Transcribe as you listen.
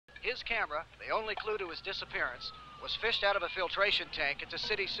this camera, the only clue to his disappearance, was fished out of a filtration tank at the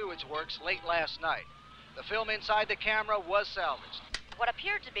city sewage works late last night. The film inside the camera was salvaged. What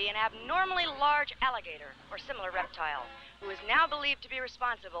appeared to be an abnormally large alligator or similar reptile, who is now believed to be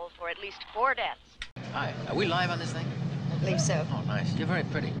responsible for at least 4 deaths. Hi, are we live on this thing? I believe so. Oh, nice. You're very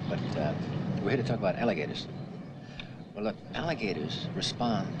pretty. But we're here to talk about alligators. Well, look, alligators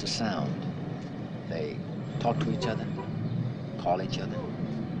respond to sound. They talk to each other, call each other.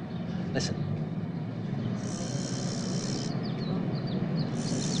 Listen.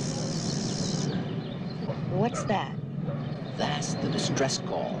 What's that? That's the distress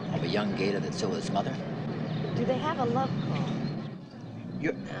call of a young gator that saw his mother. Do they have a love call?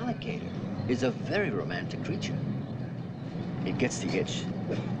 Your alligator is a very romantic creature. It gets the itch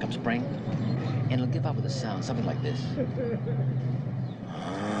come spring, and it'll give up with a sound, something like this.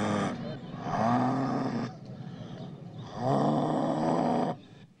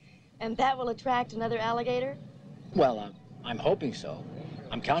 And that will attract another alligator? Well, I'm hoping so.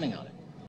 I'm counting on it.